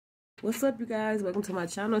What's up, you guys? Welcome to my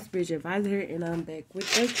channel, Spiritual Advisor here, and I'm back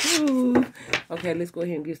with the truth. Okay, let's go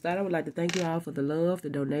ahead and get started. I would like to thank you all for the love, the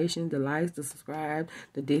donations, the likes, the subscribe,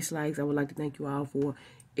 the dislikes. I would like to thank you all for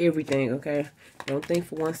everything, okay? Don't think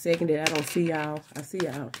for 1 second that I don't see y'all. I see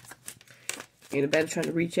y'all. Anybody trying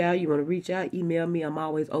to reach out, you want to reach out, email me. I'm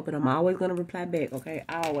always open. I'm always going to reply back, okay?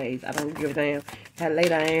 Always. I don't give a damn how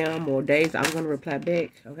late I am or days. I'm going to reply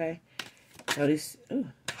back, okay? So this...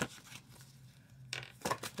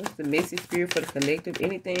 What's the message, spirit, for the collective?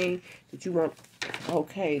 Anything that you want?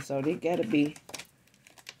 Okay, so they gotta be.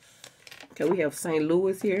 Okay, we have St.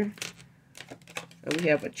 Louis here. And we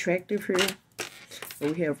have attractive here.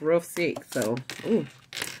 And we have rough sex. So, ooh.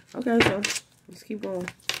 Okay, so let's keep going.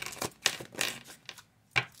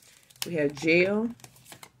 We have jail.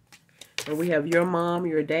 And we have your mom,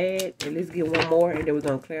 your dad. And let's get one more, and then we're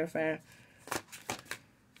gonna clarify.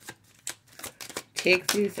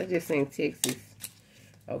 Texas. I just saying Texas.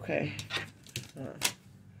 Okay.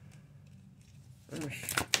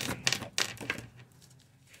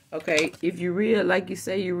 Okay, if you real, like you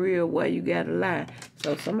say you're real, why you gotta lie?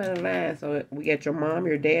 So somebody lied. So we got your mom,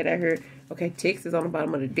 your dad out here. Okay, Texas on the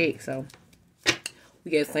bottom of the deck. So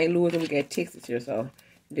we got St. Louis and we got Texas here. So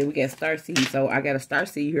then we got star seed. So I got a star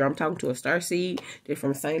seed here. I'm talking to a star seed. They're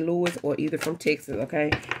from St. Louis or either from Texas.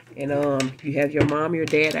 Okay, and you have your mom, your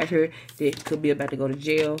dad out here that could be about to go to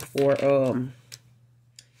jail for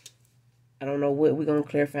I don't know what we're going to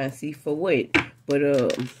clarify and see for what.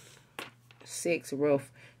 But, sex,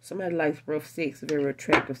 rough. Somebody likes rough sex, very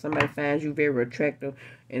attractive. Somebody finds you very attractive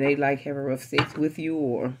and they like having rough sex with you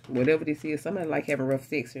or whatever this is. Somebody like having rough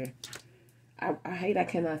sex here. I hate I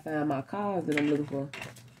cannot find my cards that I'm looking for.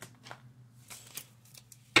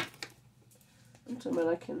 I'm talking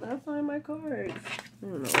about I cannot find my cards. I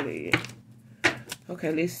don't know what it is.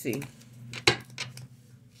 Okay, let's see.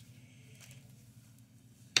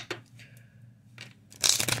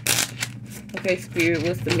 Okay, Spirit,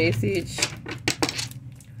 what's the message?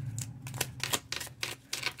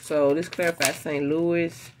 So, let's clarify St.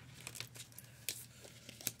 Louis.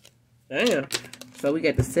 Damn. So, we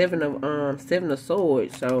got the seven of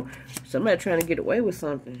swords. So, somebody trying to get away with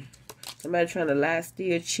something. Somebody trying to lie,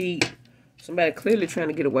 steal, cheat. Somebody clearly trying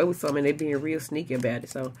to get away with something. They being real sneaky about it.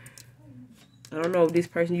 So, I don't know if this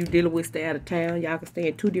person you dealing with stay out of town. Y'all can stay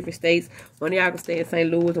in 2 different states. One of y'all can stay in St.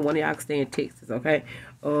 Louis and one of y'all can stay in Texas, okay?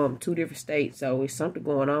 2 different states. So it's something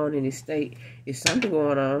going on in this state. It's something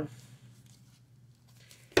going on.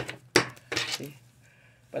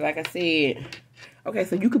 But like I said, okay,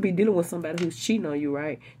 so you could be dealing with somebody who's cheating on you,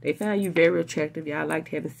 right? They found you very attractive. Y'all liked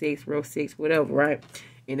having sex, rough sex, whatever, right?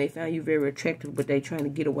 And they found you very attractive, but they trying to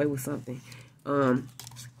get away with something.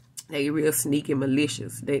 They real sneaky,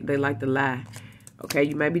 malicious. They like to lie. Okay,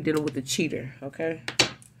 you might be dealing with a cheater. Okay,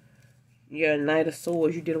 you're a Knight of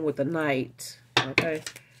Swords. You're dealing with a knight. Okay,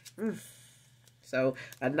 so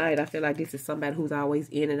a knight. I feel like this is somebody who's always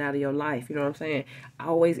in and out of your life. You know what I'm saying?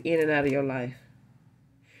 Always in and out of your life.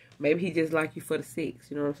 Maybe he just like you for the sex.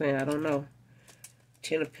 You know what I'm saying? I don't know.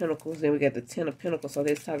 10 of Pentacles. Then we got the 10 of Pentacles. So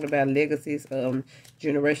they're talking about legacies,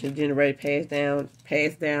 generation to generation,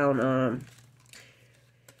 passed down.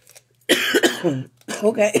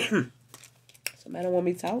 Okay. Somebody want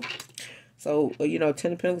me to talk? So, you know,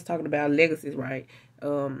 10 of Pentacles talking about legacies, right?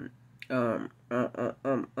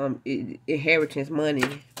 Inheritance, money,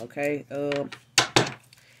 okay?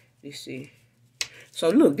 Let's see. So,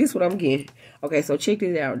 look, this is what I'm getting. Okay, so check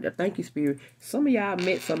this out. Thank you, Spirit. Some of y'all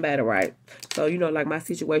met somebody, right? So, you know, like my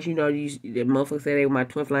situation, you know, the motherfucker said they were my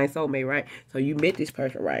twin flame soulmate, right? So, you met this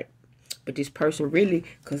person, right? But this person really,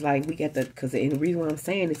 because like we got the, and the reason why I'm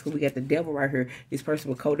saying this, because we got the devil right here. This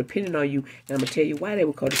person was codependent on you, and I'm gonna tell you why they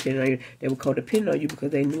were codependent on you. They were codependent on you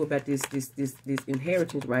because they knew about this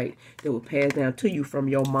inheritance, right? That would pass down to you from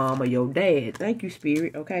your mom or your dad. Thank you,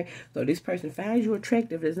 Spirit. Okay, so this person finds you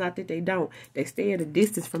attractive. It's not that they don't. They stay at a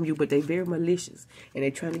distance from you, but they very malicious, and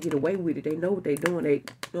they trying to get away with it. They know what they doing. They, you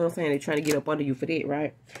know what I'm saying? They trying to get up under you for that,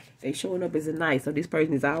 right? They showing up as a knight. So this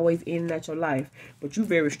person is always in and out your life. But you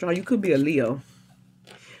very strong. You could be a Leo.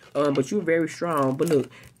 But you're very strong. But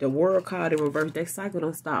look, the world card in reverse, that cycle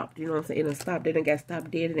done stopped. You know what I'm saying? It done stopped. They done got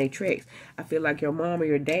stopped dead in their tracks. I feel like your mom or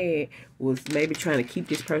your dad was maybe trying to keep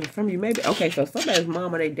this person from you. Maybe, okay, so somebody's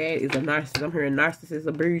mom or their dad is a narcissist. I'm hearing narcissist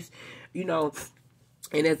abuse. You know,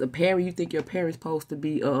 and as a parent, you think your parent's supposed to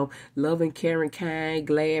be loving, caring, kind,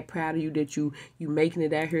 glad, proud of you that you making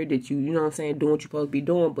it out here, that you know what I'm saying, doing what you're supposed to be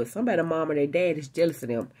doing. But somebody's mom or their dad is jealous of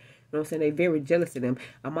them. You know what I'm saying? They're very jealous of them.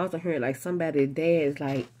 I'm also hearing like somebody's dad is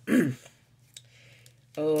like, I'm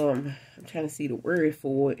trying to see the word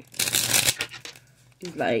for it.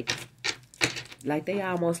 It's like like they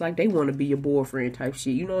almost like they want to be your boyfriend type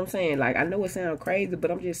shit. You know what I'm saying? Like, I know it sounds crazy, but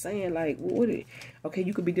I'm just saying, like, what it? Okay,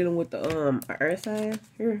 you could be dealing with the a earth sign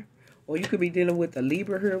here, or you could be dealing with the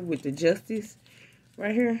Libra here with the Justice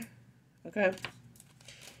right here. Okay,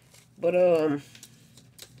 but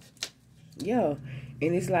yeah.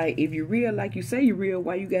 And it's like, if you're real, like you say you're real,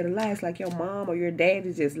 why you gotta lie? It's like your mom or your dad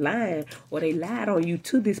is just lying, or they lied on you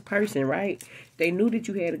to this person, right? They knew that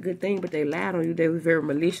you had a good thing, but they lied on you. They were very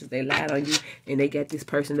malicious. They lied on you, and they got this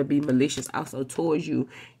person to be malicious also towards you.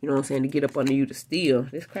 You know what I'm saying? To get up under you to steal.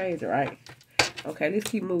 It's crazy, right? Okay, let's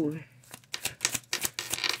keep moving.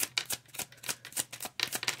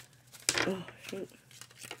 Oh, shoot.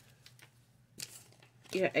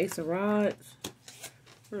 Yeah, Ace of Rods.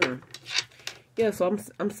 Yeah, so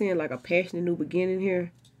I'm seeing like a passionate new beginning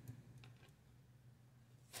here.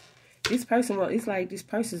 This person, it's like this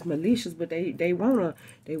person's malicious, but they want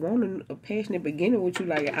a passionate beginning with you.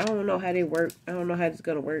 Like, I don't know how they work. I don't know how it's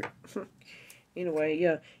gonna work. Anyway,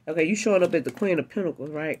 yeah. Okay, you showing up as the Queen of Pentacles,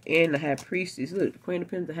 right? And the High Priestess. Look, the Queen of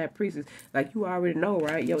Pentacles, the High Priestess. Like, you already know,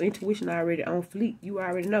 right? Your intuition already on fleek. You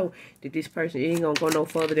already know that this person ain't gonna go no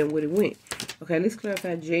further than what it went. Okay, let's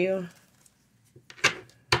clarify jail.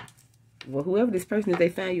 Well, whoever this person is, they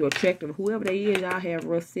find you attractive. Whoever they is, y'all have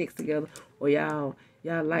rough sex together. Or y'all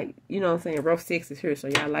like, you know what I'm saying? Rough sex is here. So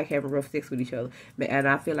y'all like having rough sex with each other. And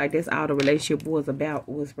I feel like that's all the relationship was about,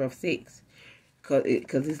 was rough sex. Cause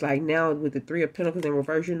it's like now with the Three of Pentacles in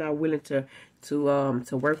reverse, you're not willing to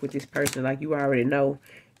work with this person. Like, you already know.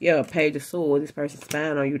 Yeah, Page of Swords, this person's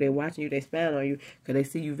spying on you. They watching you, they spying on you. Because they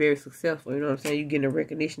see you very successful. You know what I'm saying? You getting the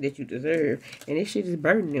recognition that you deserve. And this shit is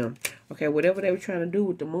burdening them. Okay, whatever they were trying to do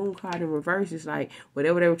with the Moon card in reverse, it's like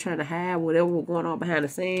whatever they were trying to hide, whatever was going on behind the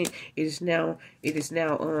scene, it is now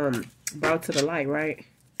brought to the light, right?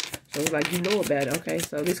 So it's like you know about it. Okay,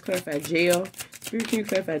 so let's clarify jail. Spirit, can you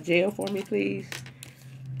clarify jail for me, please?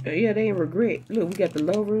 Yeah, they in regret. Look, we got the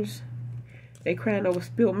Lovers. They crying over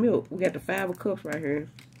spilled milk. We got the Five of Cups right here.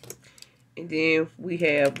 And then we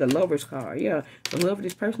have the Lovers card. Yeah. So whoever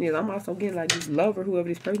this person is, I'm also getting like this lover, whoever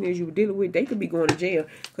this person is you were dealing with, they could be going to jail.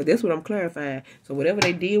 Because that's what I'm clarifying. So whatever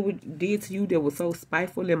they did to you that was so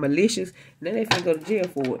spiteful and malicious, now they finna go to jail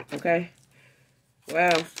for it. Okay?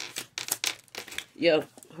 Wow. Yeah.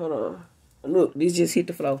 Hold on. Look, this just hit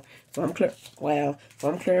the floor. So I'm So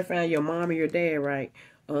I'm clarifying your mom and your dad, right?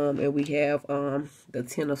 And we have the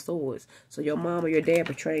Ten of Swords. So your mom or your dad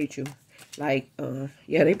betrayed you. Like,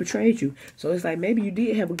 yeah, they betrayed you. So it's like maybe you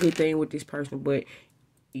did have a good thing with this person, but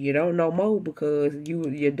you don't know more because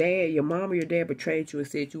your mom or your dad betrayed you and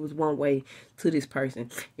said you was one way to this person.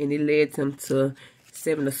 And it led them to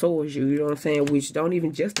Seven of Swords you know what I'm saying? Which don't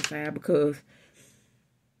even justify, because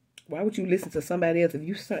why would you listen to somebody else?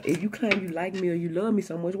 If you claim you like me or you love me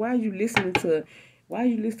so much, why are you listening to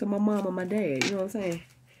my mom or my dad? You know what I'm saying?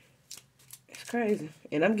 It's crazy.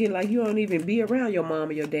 And I'm getting like you don't even be around your mom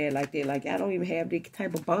or your dad like that. Like, I don't even have that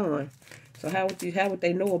type of bond. So how would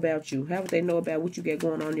they know about you? How would they know about what you got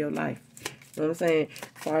going on in your life? You know what I'm saying?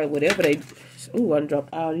 As far as whatever they... Ooh, I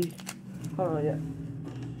dropped all these. Hold on, yeah.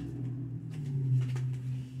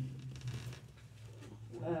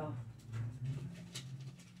 Wow.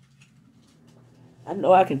 I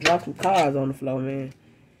know I can drop some cards on the floor, man.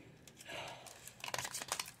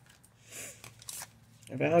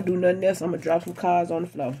 If I don't do nothing else, I'm going to drop some cards on the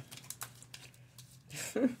floor.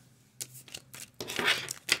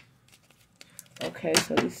 Okay,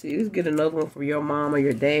 so let's see. Let's get another one for your mom or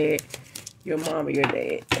your dad. Your mom or your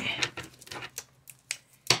dad.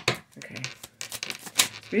 Okay.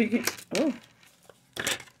 Oh.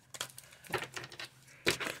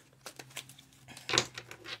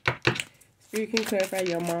 Spirit, can you clarify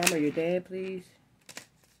your mom or your dad, please?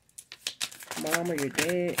 Mom or your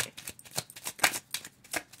dad.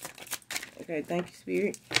 Okay, thank you,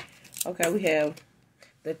 Spirit. Okay, we have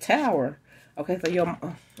the Tower. Okay, so your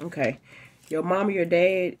mom or your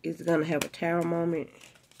dad is gonna have a Tower moment.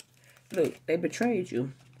 Look, they betrayed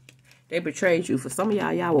you. They betrayed you. For some of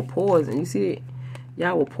y'all were poison. You see it?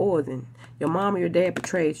 Y'all were poison. Your mom or your dad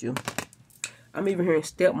betrayed you. I'm even hearing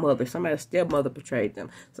stepmother. Somebody's stepmother betrayed them.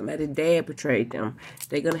 Somebody's dad betrayed them.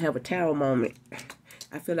 They're gonna have a Tower moment.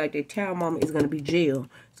 I feel like their Tower moment is going to be jail.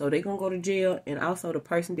 So they're going to go to jail. And also the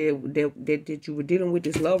person that you were dealing with,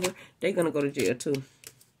 this lover, they're going to go to jail too.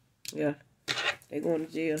 Yeah. They're going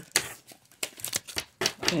to jail.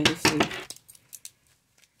 Okay, let's see.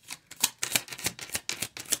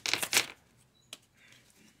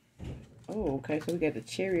 Oh, okay. So we got the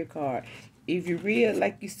Chariot card. If you're real,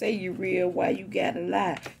 like you say you're real, why you gotta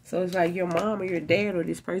lie? So it's like your mom or your dad or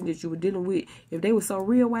this person that you were dealing with, if they were so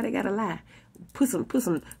real, why they gotta lie? put some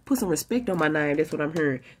respect on my name. That's what I'm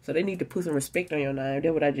hearing. So they need to put some respect on your name.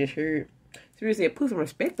 That's what I just heard. Spirit said, put some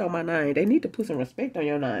respect on my name. They need to put some respect on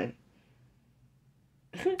your name.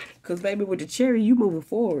 Because, baby, with the cherry, you moving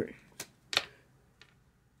forward.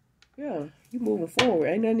 Yeah, you moving forward.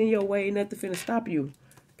 Ain't nothing in your way. Ain't nothing finna stop you.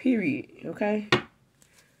 Period. Okay?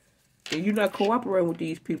 And you're not cooperating with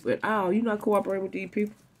these people at all. You're not cooperating with these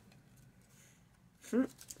people.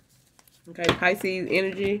 Okay, Pisces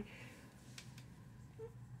energy.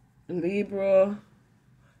 Libra.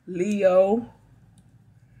 Leo.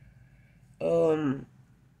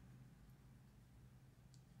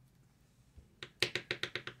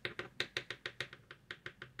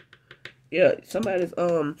 Yeah, somebody's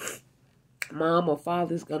mom or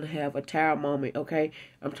father's gonna have a tower moment, okay?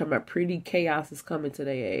 I'm talking about pretty chaos is coming to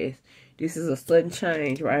their ass. This is a sudden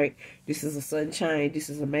change, right? This is a sudden change. This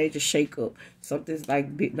is a major shakeup. Something's like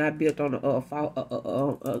not built on a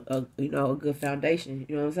good foundation.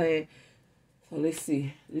 You know what I'm saying? So let's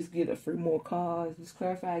see. Let's get a few more cards. Let's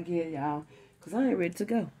clarify again, y'all, cause I ain't ready to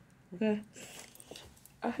go. Okay.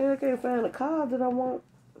 I can't find the card that I want,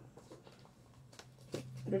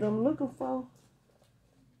 that I'm looking for.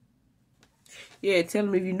 Yeah, tell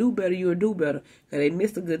them if you knew better, you would do better. Cause they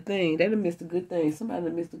missed a good thing. They done missed a good thing. Somebody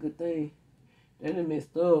done missed a good thing. They done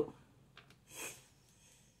messed up.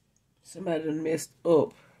 Somebody done messed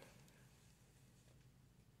up.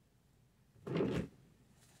 I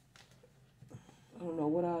don't know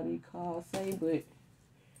what all these cards say, but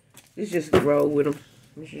let's just roll with them.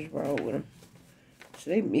 Let's just roll with them. So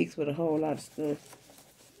they mix with a whole lot of stuff.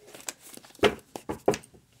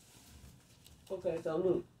 Okay, so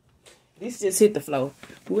look. This just hit the flow.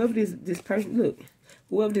 Whoever this person, look,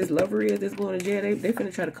 whoever this lover is that's going to jail, they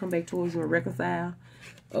finna try to come back towards you and reconcile.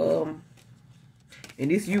 And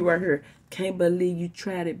this you right here. Can't believe you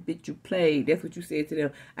tried it, bitch, you played. That's what you said to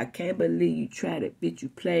them. I can't believe you tried it, bitch, you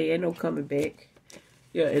played. Ain't no coming back.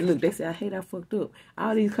 Yeah, and look, they say, I hate I fucked up.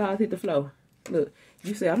 All these cards hit the flow. Look,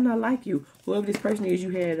 you say, I'm not like you. Whoever this person is,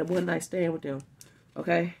 you had a one-night stand with them.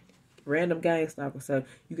 Okay? Random gang stalker. So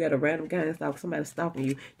you got a random gang stalker, somebody stalking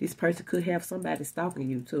you. This person could have somebody stalking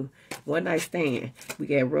you too. One night stand. We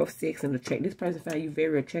got rough sex and attract. This person found you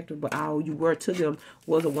very attractive, but all you were to them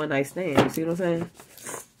was a one night stand. You see what I'm saying?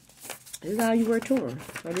 This is all you were to them.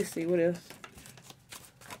 So let's see what else.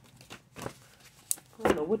 I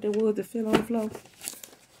don't know what that was that fell on the floor.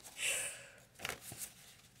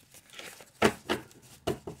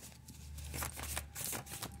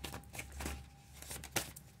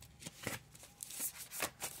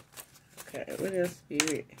 What else,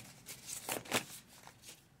 Spirit?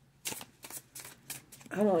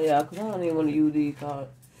 Hold on, y'all, because I don't even want to use these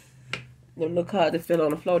cards. The little card that fell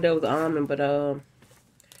on the floor, that was almond, but,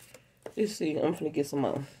 let's see. I'm finna get some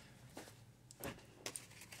more.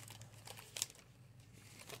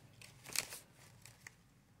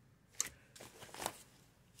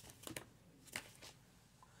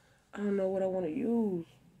 I don't know what I want to use.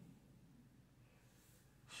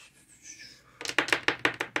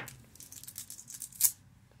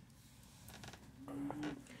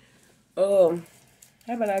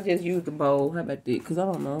 How about I just use the bowl? How about that? Because I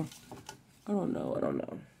don't know. I don't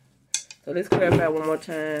know. So let's clarify one more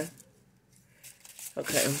time.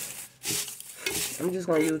 Okay. I'm just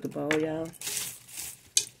going to use the bowl, y'all.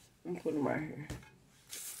 I'm putting it right here.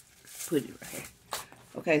 Put it right here.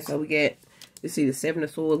 Okay, so we got, let's see, the Seven of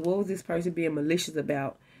Swords. What was this person being malicious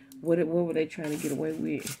about? What were they trying to get away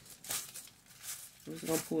with? I'm just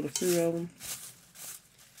going to pull the three of them.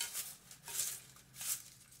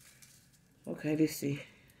 Okay, let's see.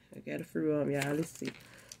 I got a few of them, y'all. Let's see.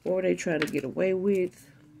 What were they trying to get away with?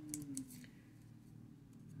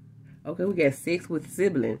 Okay, we got sex with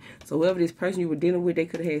sibling. So whoever this person you were dealing with, they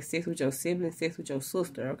could have had sex with your sibling, sex with your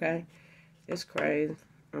sister, okay? That's crazy.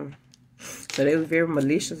 So they were very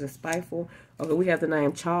malicious and spiteful. Okay, we have the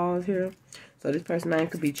name Charles here. So this person's name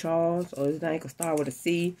could be Charles, or his name could start with a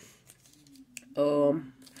C.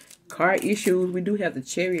 Car issues. We do have the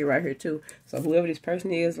Chariot right here too. So whoever this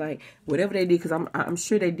person is, like whatever they did, because I'm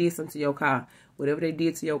sure they did something to your car. Whatever they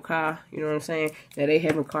did to your car, you know what I'm saying? Now they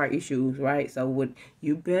having car issues, right? So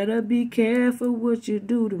you better be careful what you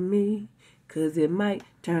do to me, cause it might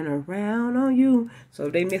turn around on you. So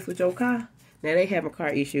if they mess with your car, now they having car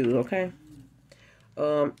issues, okay?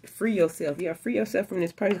 Free yourself. Yeah, free yourself from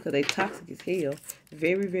this person because they toxic as hell.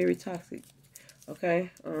 Very, very toxic. Okay.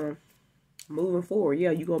 Moving forward.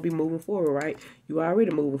 Yeah, you're going to be moving forward, right? You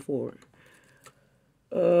already moving forward.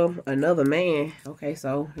 Another man. Okay,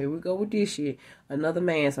 so here we go with this shit. Another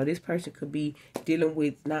man. So this person could be dealing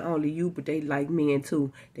with not only you, but they like men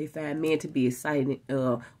too. They find men to be exciting.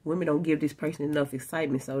 Women don't give this person enough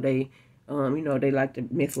excitement, so they You know, they like to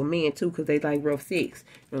mess with men too because they like rough sex.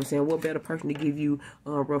 You know what I'm saying? What better person to give you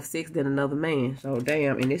rough sex than another man? So,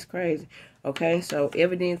 damn, and it's crazy. Okay, so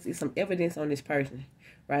evidence is some evidence on this person,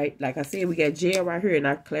 right? Like I said, we got jail right here, and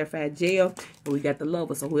I clarified jail, and we got the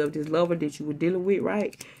lover. So, whoever this lover that you were dealing with,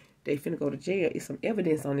 right, they finna go to jail. It's some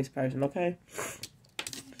evidence on this person, okay?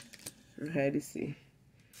 Okay, let's see.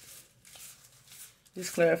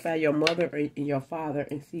 Just clarify your mother and your father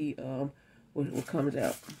and see what comes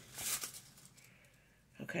out.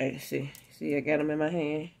 Okay, see, I got them in my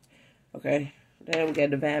hand. Okay, then we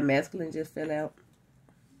got divine masculine just fell out.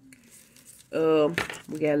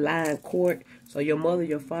 We got lie in court. So your mother,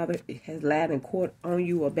 your father has lied in court on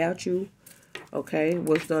you, about you. Okay,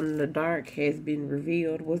 what's done in the dark has been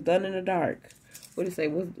revealed. What's done in the dark? What it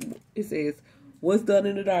say? It says, what's done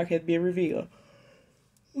in the dark has been revealed.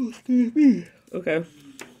 Oh, excuse me. Okay.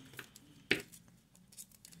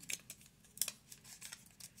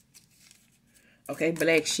 Okay,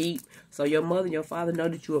 black sheep. So your mother and your father know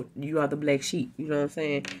that you are the black sheep. You know what I'm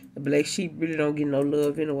saying? The black sheep really don't get no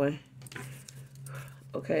love anyway.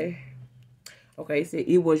 Okay. Okay, so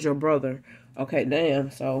it was your brother. Okay,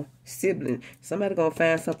 damn. So sibling. Somebody gonna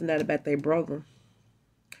find something out about their brother.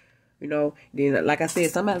 You know, then like I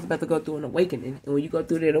said, somebody's about to go through an awakening. And when you go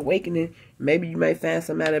through that awakening, maybe you may find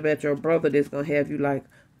something out about your brother that's gonna have you like,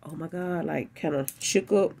 oh my God, like kind of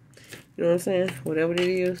shook up. You know what I'm saying? Whatever it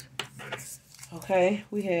is. Okay,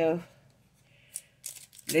 we have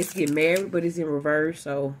let's get married, but it's in reverse.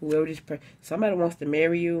 So whoever this somebody wants to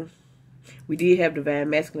marry you. We did have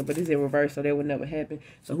divine masculine, but it's in reverse, so that would never happen.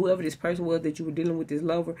 So whoever this person was that you were dealing with, this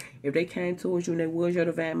lover, if they came towards you and they was your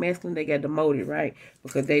divine masculine, they got demoted, right?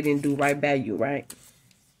 Because they didn't do right by you, right?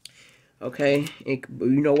 Okay, and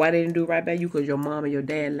you know why they didn't do right by you? Because your mom and your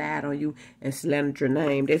dad lied on you and slandered your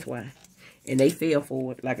name. That's why. And they fell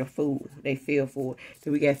for it like a fool. They fell for it.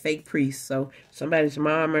 So we got fake priests. So somebody's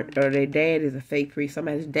mom or their dad is a fake priest.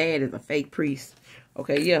 Somebody's dad is a fake priest.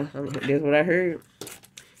 Okay, yeah, that's what I heard.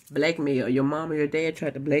 Blackmail. Your mom or your dad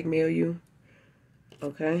tried to blackmail you.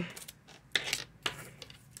 Okay.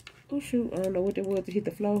 Oh, shoot. I don't know what it was to hit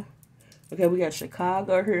the floor. Okay, we got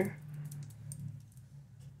Chicago here.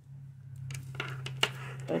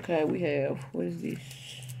 Okay, we have, what is this?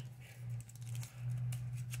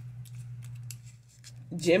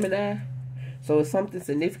 Gemini. So it's something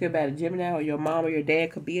significant about a Gemini, or your mom or your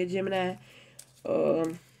dad could be a Gemini.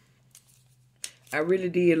 I really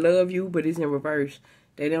did love you, but it's in reverse.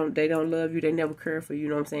 They don't love you. They never care for you. You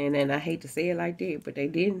know what I'm saying? And I hate to say it like that, but they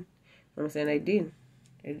didn't. You know what I'm saying? They didn't.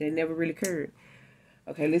 They never really cared.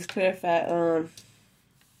 Okay, let's clarify.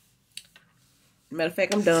 Matter of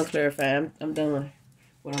fact, I'm done clarifying. I'm done.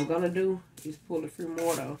 What I'm gonna do is pull a few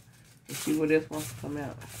more though and see what else wants to come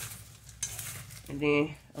out. And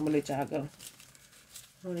then I'm gonna let y'all go.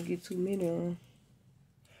 I don't want to get too many on.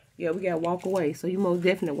 Yeah, we gotta walk away. So you most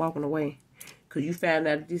definitely walking away. Because you found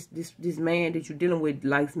out this man that you're dealing with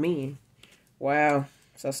likes men. Wow.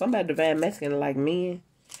 So somebody divine masculine like men.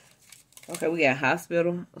 Okay, we got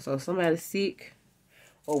hospital. So somebody's sick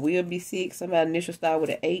or will be sick. Somebody initial start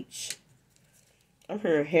with an H. I'm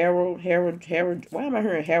hearing Harold. Why am I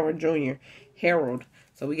hearing Harold Jr.? Harold.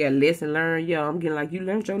 So we got lesson learned. Yeah, I'm getting like you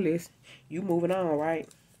learned your lesson. You moving on, right?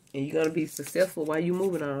 And you're going to be successful while you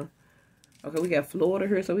moving on. Okay, we got Florida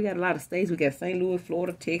here. So we got a lot of states. We got St. Louis,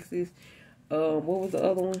 Florida, Texas. What was the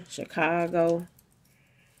other one? Chicago.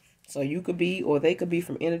 So you could be, or they could be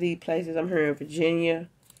from any of these places. I'm hearing Virginia.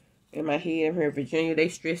 In my head, I'm hearing Virginia. They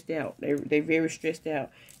stressed out. They very stressed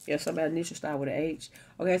out. Yeah, somebody initial start with an H.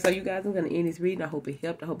 Okay, so you guys, I'm going to end this reading. I hope it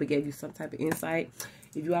helped. I hope it gave you some type of insight.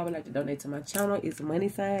 If you all would like to donate to my channel, it's money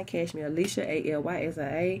sign, cash me Alicia,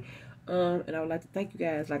 ALYSIA. And I would like to thank you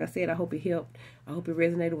guys. Like I said, I hope it helped. I hope it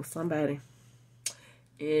resonated with somebody.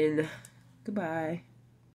 And goodbye.